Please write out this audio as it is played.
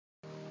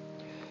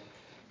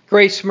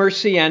Grace,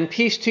 mercy, and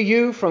peace to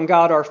you from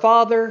God our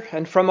Father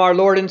and from our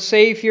Lord and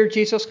Savior,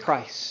 Jesus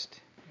Christ.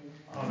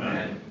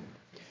 Amen.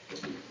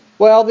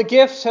 Well, the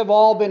gifts have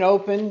all been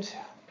opened.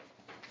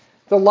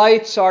 The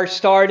lights are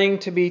starting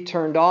to be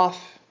turned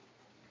off.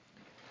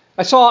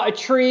 I saw a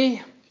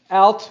tree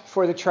out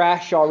for the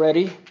trash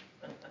already.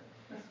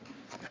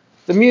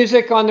 The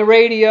music on the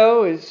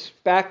radio is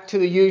back to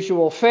the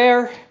usual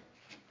fare.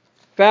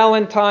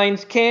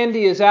 Valentine's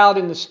candy is out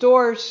in the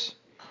stores.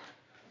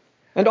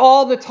 And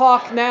all the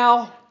talk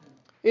now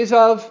is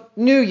of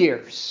New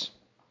Year's.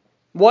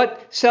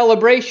 What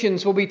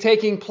celebrations will be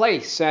taking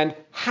place and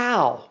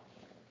how?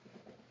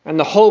 And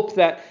the hope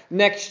that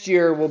next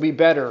year will be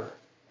better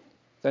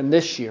than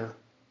this year.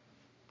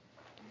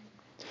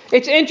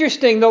 It's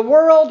interesting, the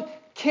world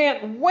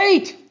can't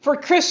wait for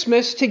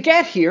Christmas to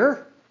get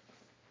here.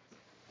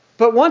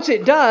 But once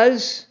it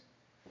does,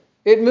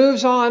 it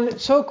moves on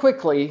so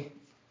quickly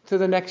to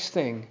the next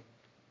thing,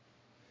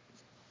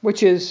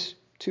 which is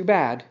too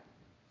bad.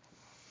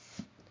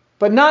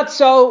 But not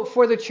so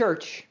for the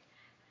church.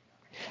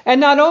 And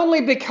not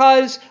only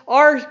because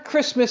our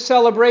Christmas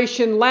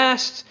celebration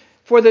lasts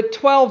for the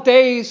 12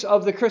 days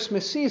of the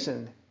Christmas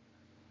season,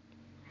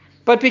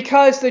 but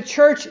because the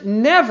church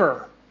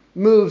never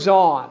moves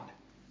on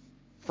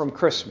from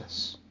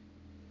Christmas.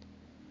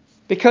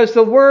 Because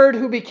the Word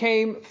who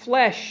became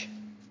flesh,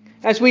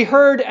 as we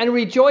heard and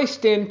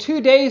rejoiced in 2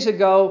 days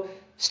ago,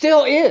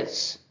 still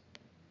is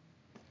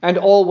and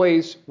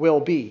always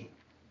will be.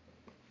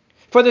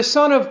 For the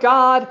Son of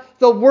God,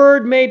 the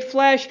Word made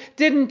flesh,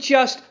 didn't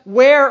just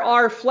wear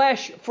our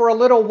flesh for a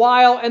little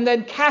while and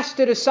then cast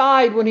it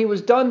aside when he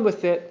was done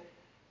with it,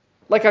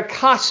 like a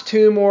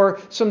costume or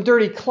some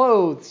dirty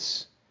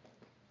clothes.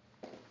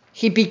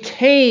 He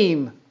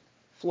became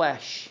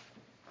flesh.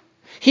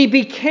 He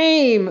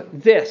became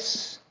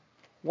this,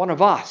 one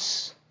of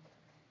us.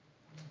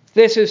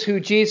 This is who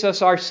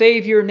Jesus, our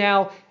Savior,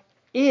 now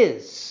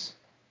is.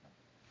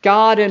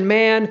 God and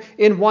man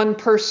in one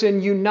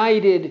person,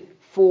 united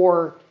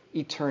for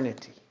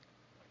eternity.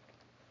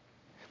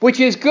 Which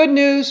is good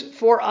news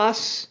for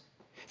us,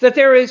 that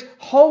there is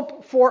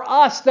hope for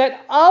us,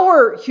 that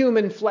our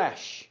human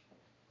flesh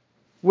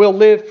will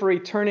live for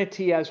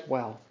eternity as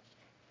well.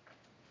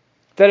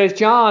 That as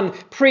John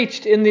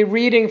preached in the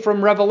reading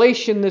from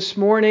Revelation this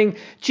morning,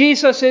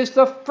 Jesus is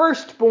the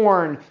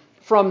firstborn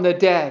from the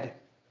dead.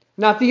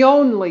 Not the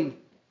only,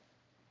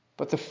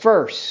 but the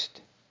first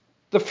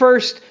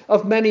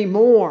of many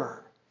more,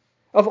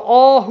 of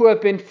all who have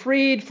been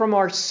freed from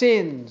our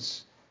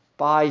sins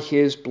by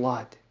his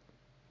blood.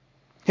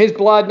 His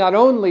blood not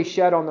only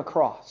shed on the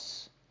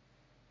cross,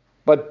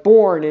 but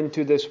born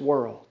into this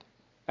world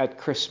at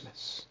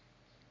Christmas.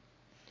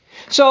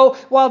 So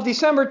while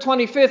December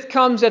 25th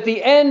comes at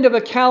the end of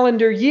a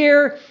calendar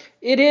year,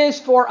 it is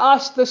for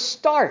us the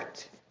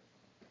start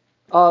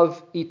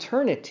of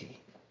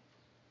eternity.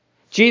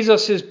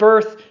 Jesus'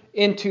 birth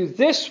into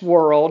this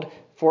world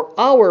for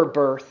our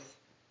birth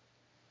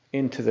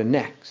into the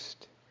next.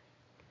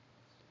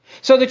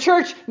 So the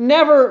church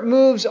never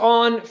moves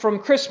on from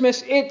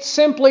Christmas. It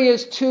simply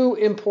is too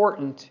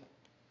important.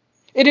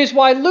 It is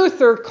why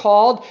Luther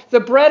called the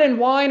bread and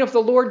wine of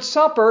the Lord's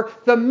Supper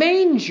the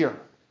manger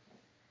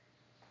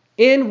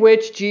in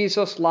which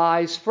Jesus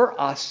lies for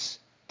us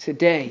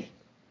today.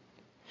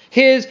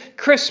 His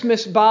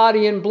Christmas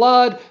body and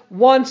blood,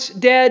 once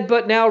dead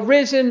but now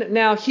risen,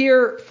 now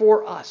here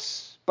for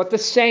us, but the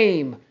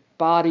same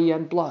body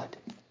and blood.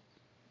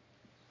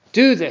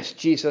 Do this,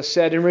 Jesus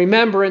said, in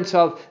remembrance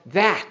of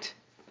that,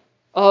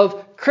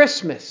 of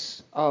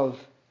Christmas,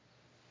 of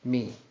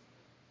me.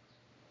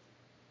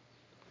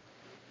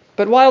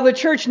 But while the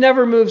church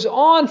never moves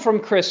on from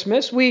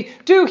Christmas, we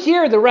do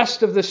hear the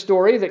rest of the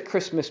story that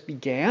Christmas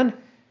began.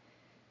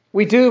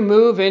 We do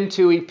move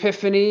into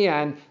Epiphany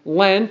and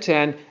Lent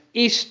and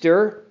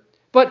Easter,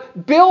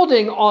 but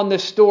building on the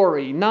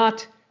story,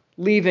 not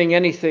leaving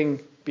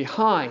anything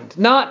behind,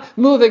 not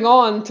moving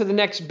on to the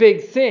next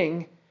big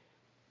thing,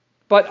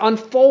 but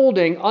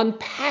unfolding,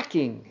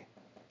 unpacking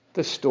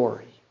the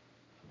story.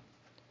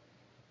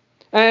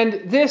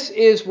 And this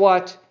is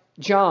what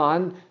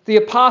John, the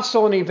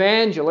apostle and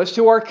evangelist,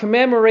 who are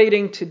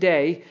commemorating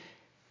today,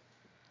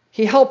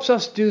 he helps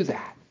us do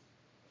that.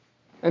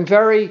 And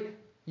very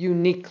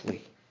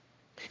uniquely.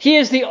 He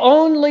is the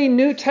only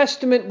New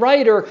Testament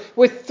writer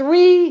with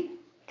 3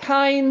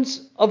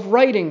 kinds of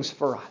writings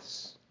for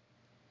us.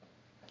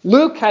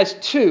 Luke has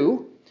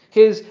 2.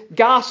 His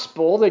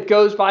gospel that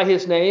goes by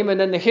his name, and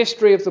then the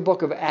history of the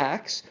book of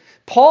Acts.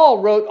 Paul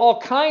wrote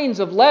all kinds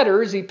of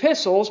letters,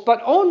 epistles,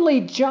 but only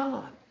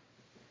John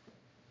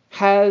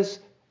has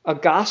a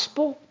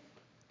gospel,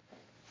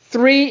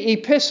 3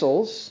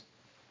 epistles,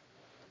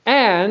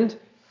 and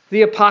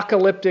the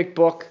apocalyptic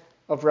book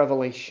of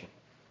Revelation.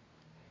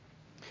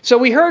 So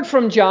we heard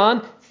from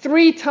John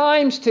 3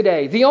 times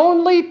today, the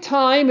only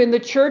time in the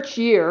church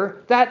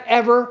year that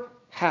ever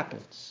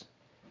happens.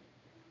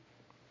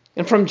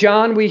 And from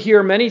John we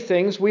hear many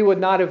things we would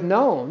not have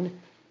known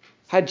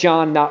had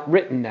John not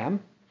written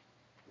them.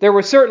 There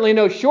was certainly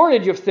no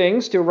shortage of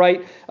things to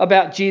write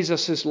about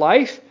Jesus'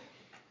 life.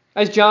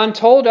 As John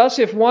told us,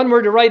 if one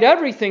were to write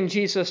everything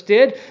Jesus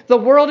did, the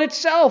world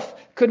itself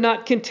could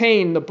not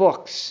contain the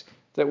books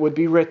that would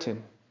be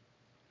written.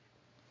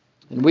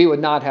 And we would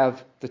not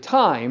have the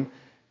time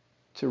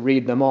to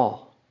read them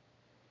all.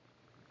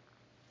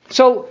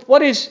 So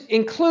what is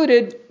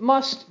included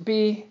must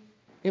be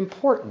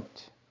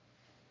important.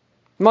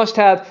 Must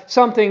have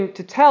something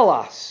to tell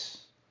us,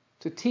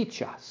 to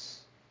teach us.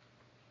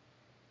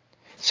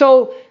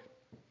 So,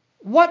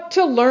 what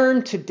to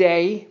learn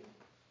today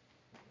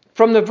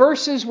from the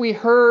verses we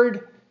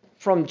heard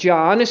from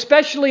John,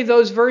 especially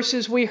those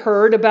verses we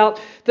heard about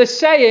the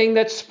saying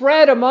that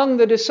spread among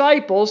the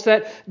disciples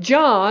that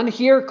John,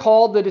 here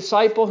called the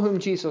disciple whom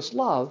Jesus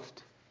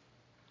loved,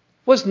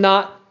 was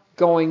not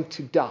going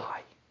to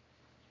die?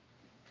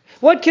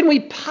 What can we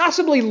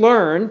possibly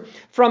learn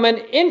from an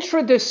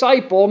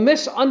intra-disciple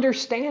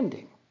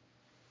misunderstanding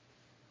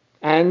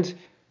and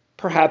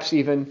perhaps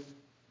even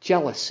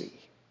jealousy?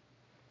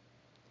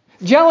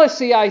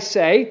 Jealousy, I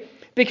say,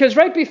 because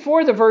right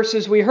before the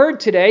verses we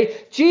heard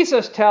today,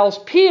 Jesus tells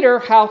Peter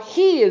how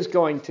he is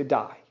going to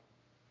die,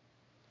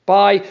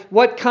 by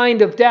what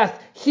kind of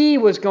death he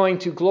was going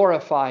to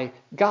glorify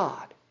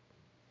God.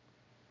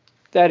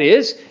 That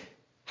is,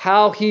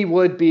 how he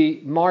would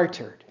be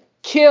martyred,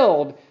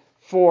 killed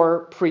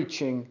for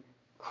preaching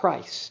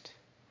Christ.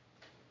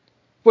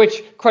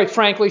 Which, quite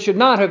frankly, should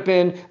not have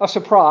been a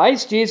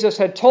surprise. Jesus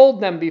had told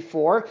them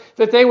before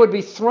that they would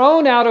be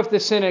thrown out of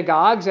the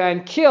synagogues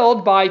and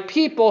killed by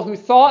people who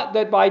thought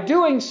that by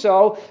doing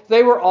so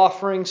they were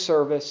offering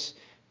service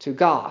to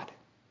God.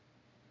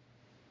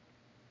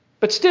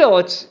 But still,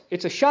 it's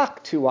a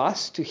shock to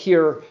us to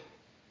hear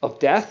of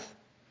death.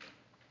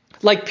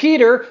 Like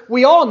Peter,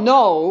 we all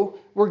know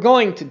we're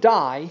going to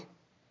die,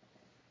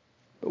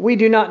 but we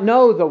do not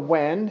know the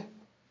when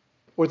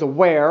or the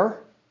where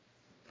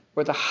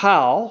or the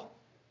how.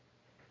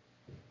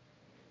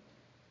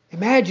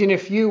 Imagine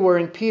if you were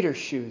in Peter's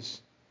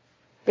shoes.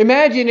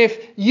 Imagine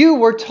if you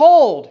were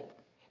told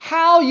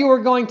how you were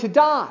going to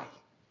die,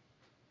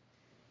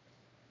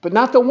 but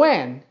not the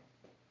when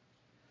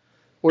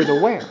or the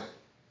where.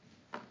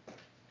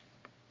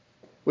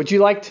 Would you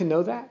like to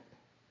know that?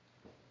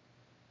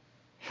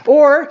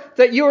 Or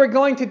that you are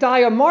going to die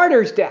a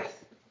martyr's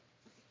death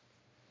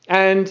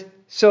and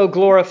so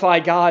glorify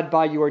God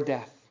by your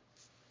death?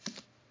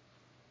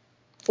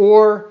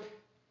 Or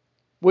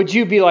would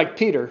you be like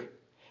Peter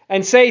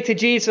and say to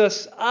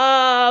Jesus,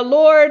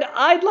 Lord,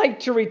 I'd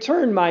like to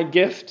return my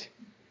gift.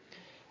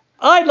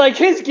 I'd like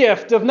his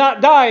gift of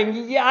not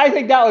dying. Yeah, I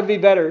think that would be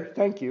better.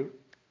 Thank you.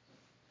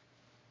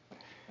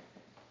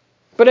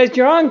 But as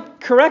John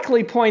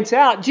correctly points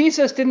out,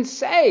 Jesus didn't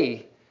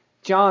say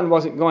John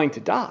wasn't going to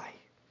die.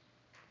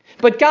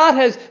 But God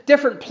has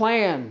different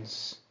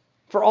plans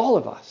for all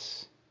of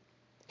us.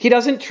 He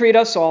doesn't treat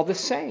us all the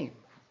same.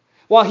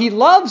 While he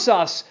loves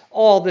us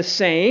all the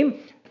same,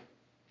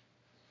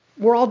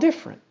 we're all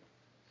different.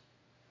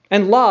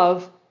 And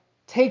love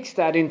takes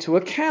that into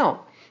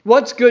account.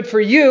 What's good for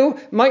you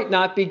might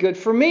not be good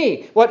for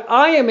me. What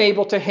I am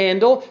able to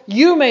handle,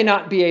 you may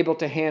not be able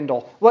to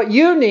handle. What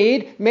you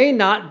need may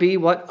not be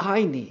what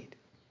I need.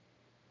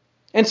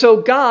 And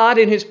so God,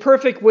 in his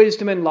perfect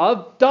wisdom and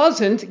love,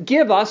 doesn't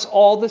give us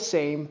all the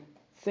same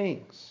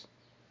things.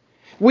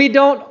 We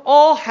don't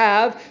all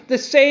have the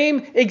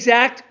same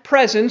exact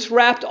presents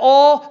wrapped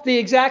all the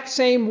exact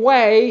same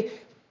way,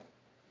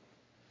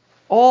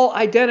 all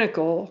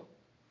identical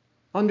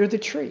under the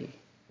tree.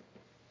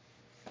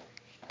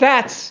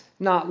 That's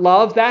not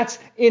love. That's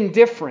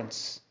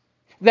indifference.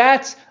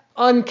 That's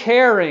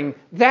uncaring.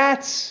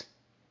 That's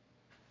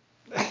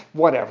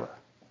whatever.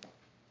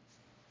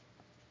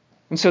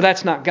 And so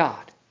that's not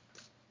God.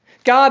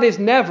 God is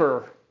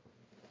never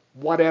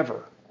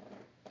whatever,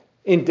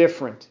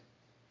 indifferent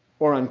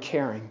or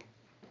uncaring.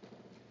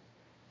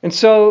 And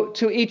so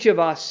to each of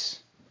us,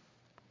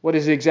 what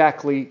is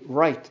exactly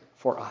right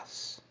for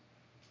us?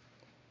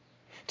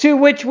 To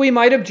which we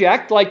might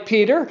object, like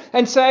Peter,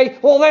 and say,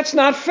 well, that's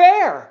not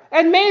fair.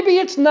 And maybe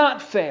it's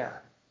not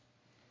fair.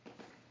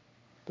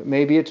 But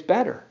maybe it's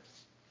better.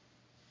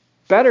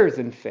 Better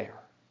than fair.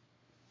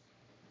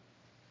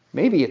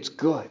 Maybe it's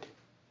good.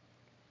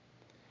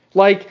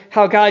 Like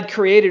how God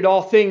created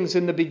all things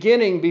in the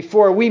beginning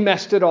before we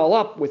messed it all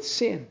up with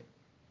sin.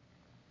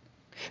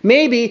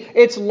 Maybe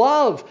it's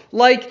love,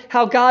 like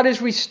how God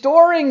is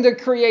restoring the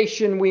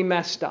creation we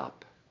messed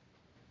up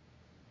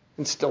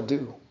and still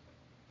do.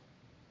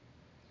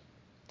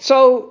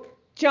 So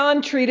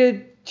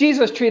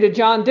Jesus treated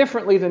John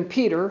differently than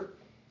Peter,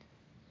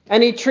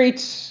 and he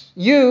treats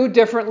you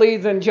differently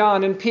than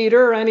John and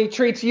Peter, and he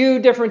treats you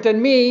different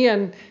than me,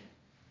 and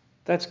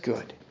that's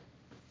good.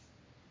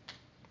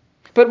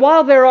 But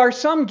while there are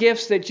some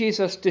gifts that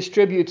Jesus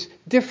distributes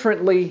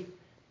differently,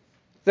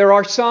 there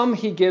are some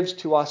he gives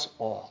to us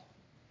all.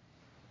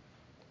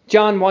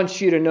 John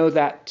wants you to know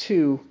that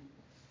too.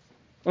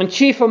 And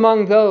chief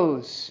among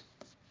those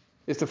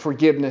is the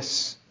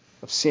forgiveness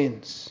of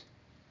sins.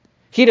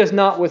 He does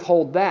not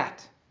withhold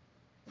that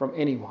from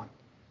anyone.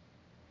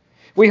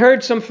 We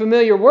heard some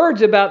familiar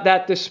words about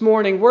that this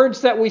morning,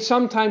 words that we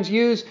sometimes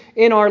use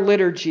in our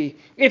liturgy.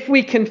 If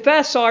we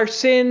confess our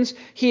sins,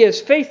 He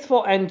is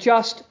faithful and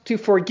just to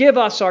forgive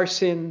us our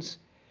sins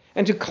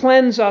and to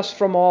cleanse us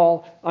from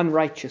all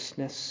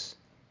unrighteousness.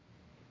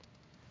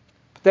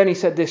 But then He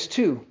said this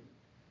too.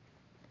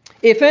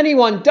 If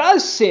anyone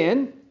does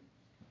sin,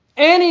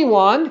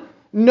 anyone,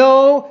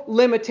 no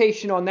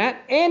limitation on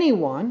that,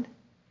 anyone,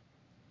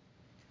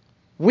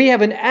 we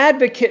have an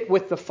advocate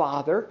with the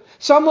Father,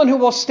 someone who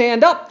will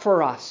stand up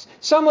for us,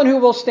 someone who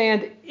will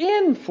stand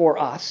in for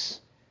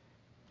us.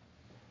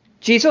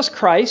 Jesus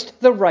Christ,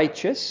 the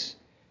righteous,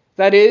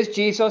 that is,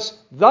 Jesus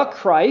the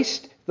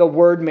Christ, the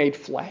Word made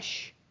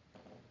flesh.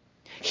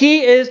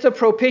 He is the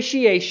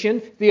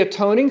propitiation, the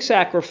atoning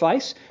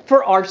sacrifice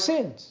for our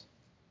sins.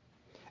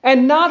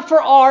 And not for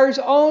ours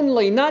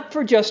only, not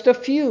for just a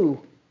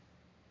few,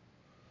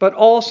 but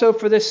also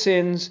for the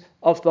sins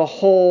of the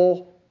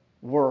whole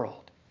world.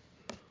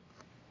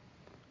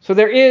 So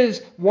there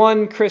is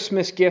one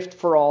Christmas gift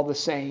for all the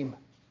same,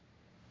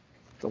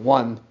 the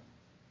one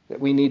that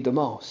we need the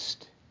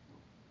most.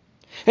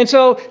 And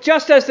so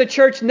just as the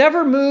church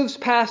never moves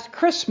past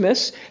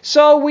Christmas,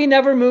 so we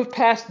never move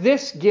past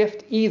this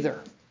gift either.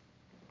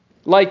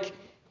 Like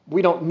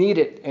we don't need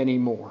it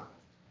anymore.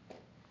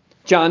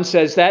 John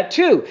says that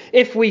too.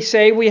 If we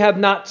say we have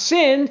not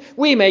sinned,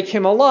 we make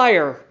Him a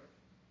liar,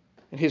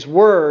 and His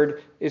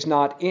word is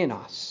not in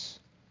us.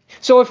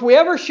 So if we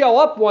ever show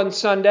up one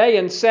Sunday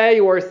and say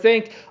or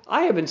think,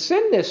 I haven't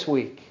sinned this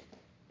week,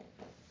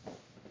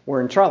 we're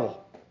in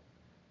trouble.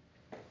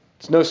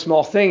 It's no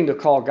small thing to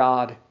call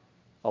God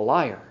a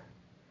liar.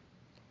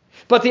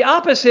 But the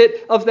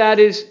opposite of that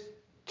is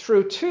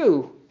true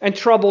too, and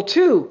trouble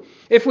too.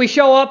 If we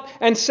show up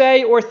and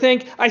say or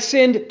think, I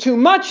sinned too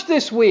much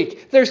this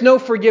week, there's no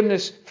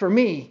forgiveness for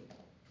me.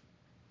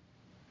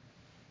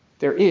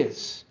 There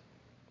is.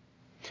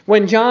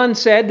 When John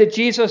said that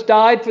Jesus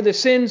died for the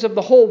sins of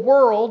the whole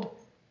world,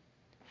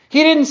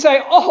 he didn't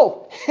say,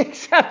 oh,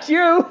 except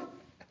you,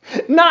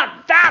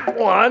 not that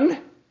one.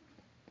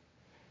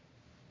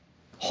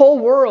 Whole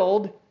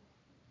world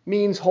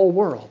means whole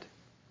world.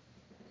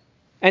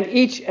 And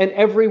each and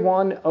every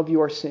one of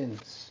your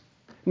sins,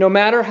 no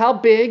matter how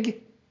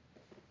big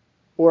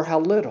or how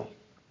little.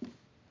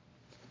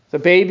 The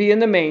baby in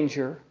the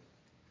manger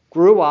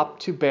grew up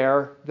to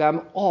bear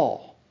them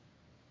all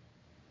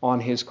on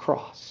His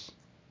cross.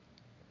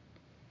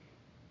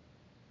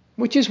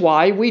 Which is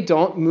why we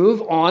don't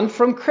move on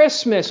from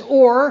Christmas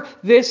or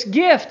this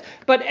gift.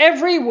 But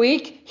every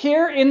week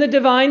here in the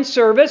divine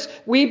service,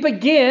 we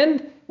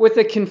begin with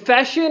a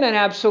confession and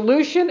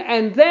absolution,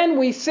 and then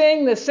we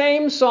sing the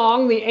same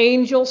song the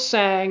angels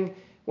sang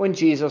when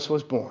Jesus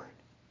was born.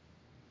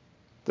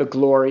 The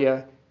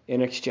Gloria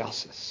in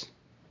Excelsis.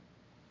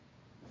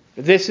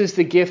 This is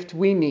the gift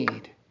we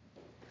need,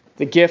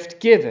 the gift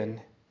given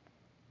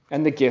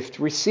and the gift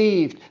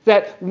received.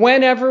 That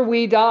whenever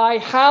we die,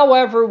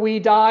 however we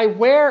die,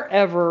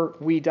 wherever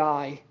we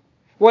die,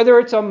 whether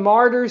it's a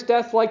martyr's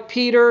death like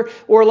Peter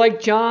or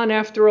like John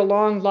after a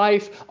long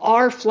life,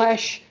 our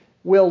flesh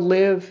will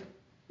live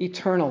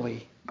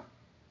eternally.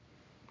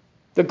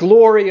 The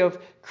glory of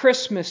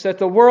Christmas that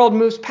the world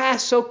moves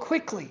past so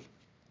quickly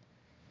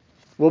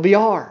will be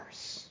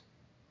ours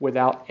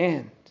without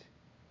end.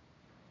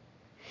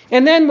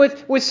 And then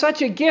with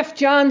such a gift,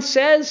 John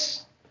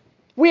says,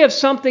 we have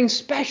something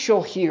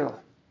special here.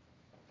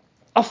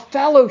 A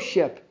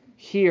fellowship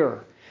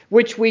here,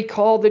 which we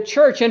call the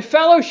church. And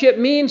fellowship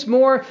means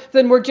more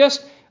than we're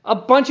just a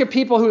bunch of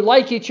people who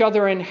like each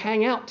other and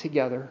hang out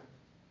together.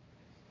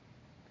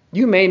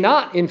 You may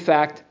not, in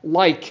fact,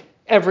 like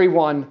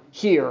everyone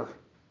here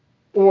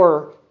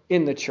or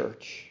in the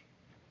church.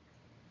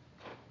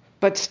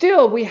 But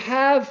still, we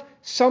have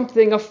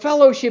something, a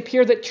fellowship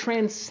here that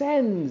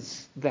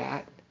transcends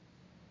that,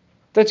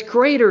 that's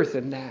greater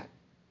than that.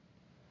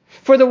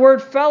 For the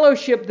word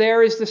fellowship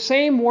there is the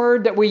same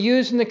word that we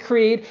use in the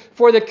Creed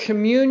for the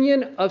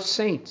communion of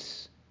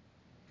saints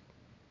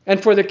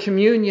and for the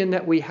communion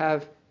that we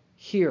have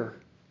here.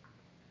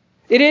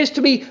 It is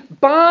to be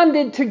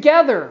bonded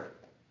together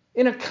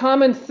in a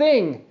common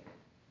thing,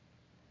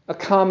 a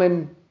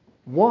common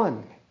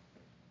one,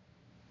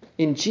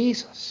 in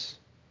Jesus,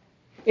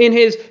 in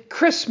His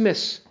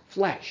Christmas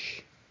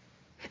flesh,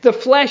 the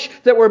flesh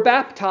that we're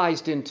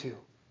baptized into,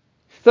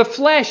 the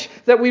flesh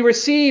that we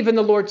receive in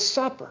the Lord's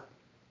Supper,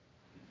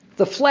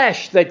 the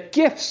flesh that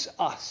gifts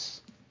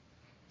us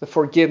the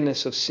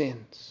forgiveness of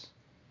sins.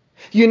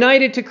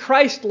 United to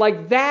Christ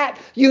like that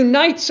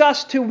unites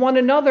us to one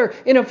another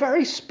in a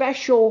very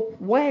special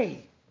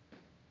way.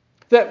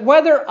 That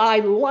whether I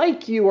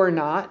like you or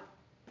not,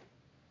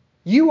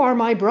 you are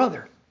my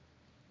brother,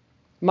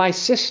 my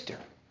sister,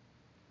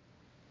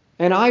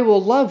 and I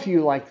will love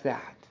you like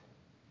that.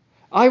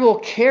 I will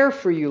care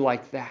for you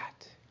like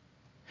that.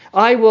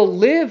 I will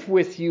live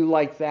with you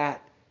like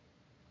that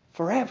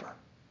forever.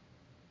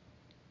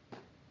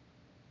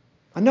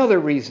 Another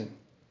reason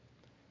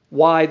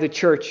why the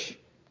church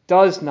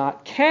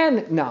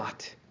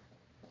cannot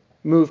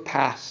move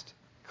past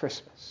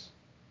Christmas.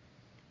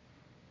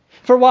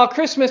 For while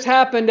Christmas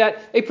happened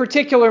at a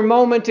particular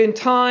moment in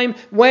time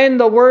when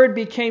the Word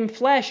became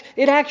flesh,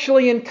 it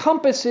actually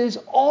encompasses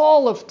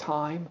all of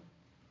time.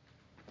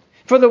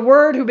 For the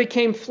Word who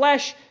became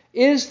flesh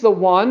is the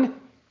one,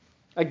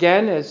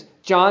 again, as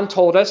John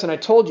told us, and I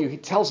told you, he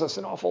tells us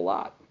an awful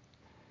lot,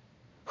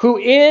 who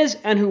is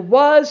and who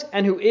was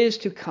and who is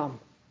to come.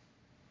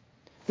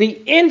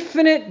 The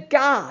infinite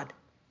God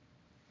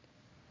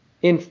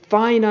in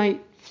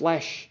finite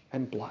flesh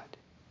and blood.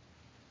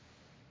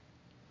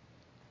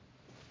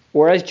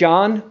 Or as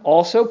John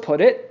also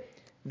put it,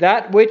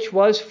 that which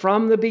was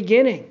from the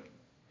beginning,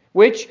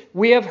 which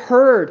we have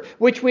heard,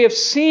 which we have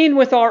seen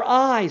with our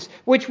eyes,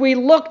 which we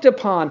looked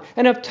upon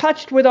and have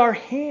touched with our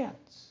hands.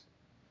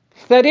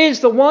 That is,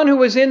 the one who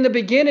was in the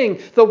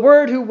beginning, the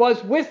Word who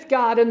was with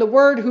God and the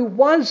Word who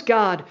was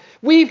God.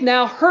 We've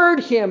now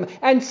heard Him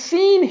and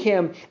seen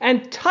Him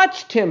and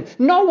touched Him.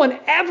 No one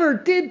ever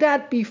did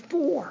that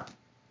before.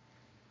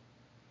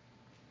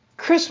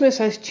 Christmas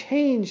has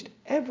changed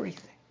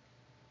everything.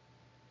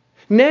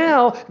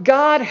 Now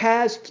God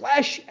has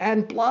flesh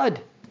and blood.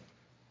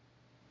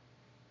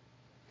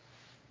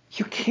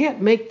 You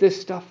can't make this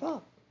stuff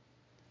up.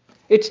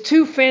 It's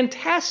too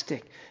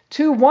fantastic,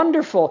 too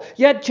wonderful.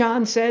 Yet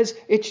John says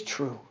it's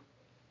true.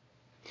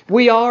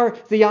 We are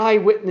the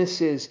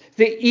eyewitnesses,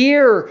 the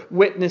ear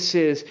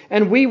witnesses,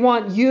 and we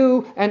want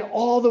you and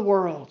all the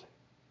world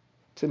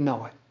to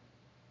know it.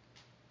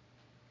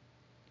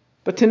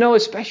 But to know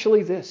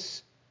especially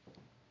this.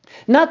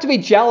 Not to be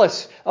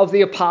jealous of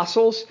the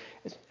apostles,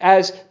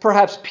 as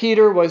perhaps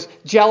Peter was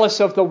jealous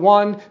of the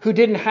one who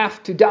didn't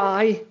have to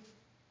die,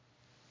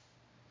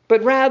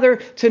 but rather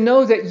to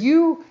know that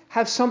you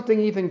have something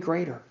even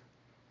greater.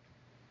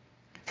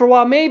 For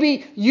while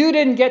maybe you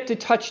didn't get to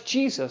touch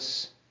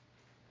Jesus,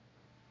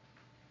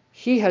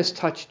 He has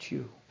touched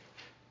you.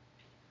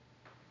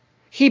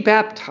 He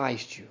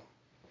baptized you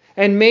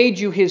and made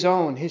you His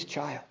own, His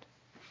child.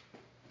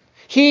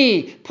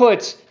 He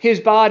puts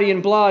His body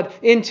and blood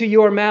into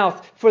your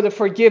mouth for the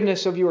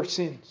forgiveness of your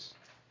sins.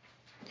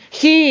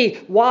 He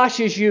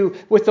washes you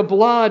with the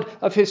blood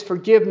of His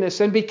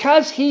forgiveness. And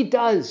because He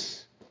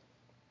does,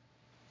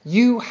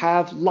 you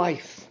have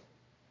life.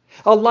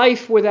 A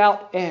life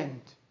without end.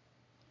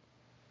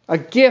 A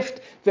gift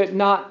that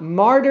not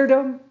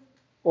martyrdom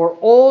or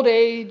old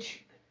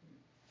age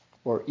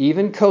or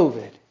even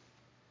COVID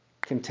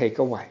can take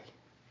away.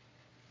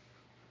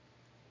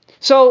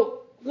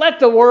 So let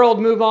the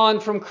world move on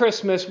from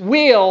Christmas.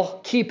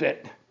 We'll keep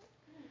it.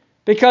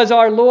 Because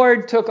our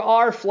Lord took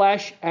our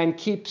flesh and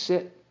keeps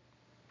it.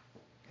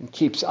 And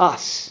keeps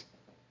us.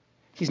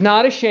 He's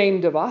not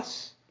ashamed of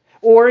us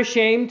or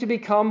ashamed to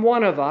become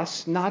one of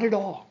us. Not at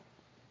all.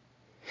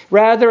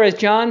 Rather, as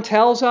John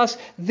tells us,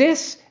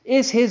 this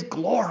is His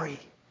glory.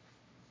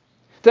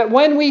 That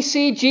when we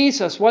see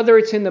Jesus, whether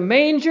it's in the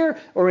manger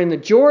or in the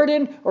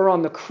Jordan or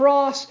on the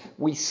cross,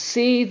 we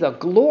see the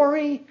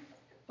glory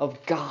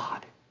of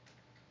God.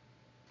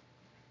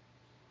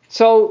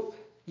 So,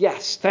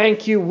 yes,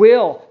 thank you,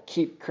 we'll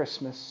keep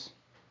Christmas.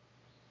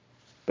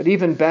 But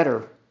even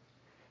better,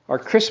 our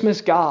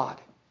Christmas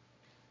God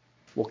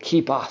will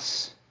keep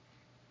us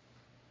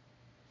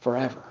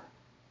forever.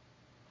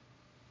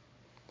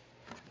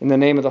 In the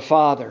name of the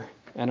Father,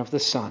 and of the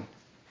Son,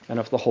 and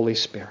of the Holy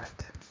Spirit.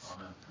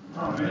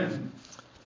 Amen. Amen.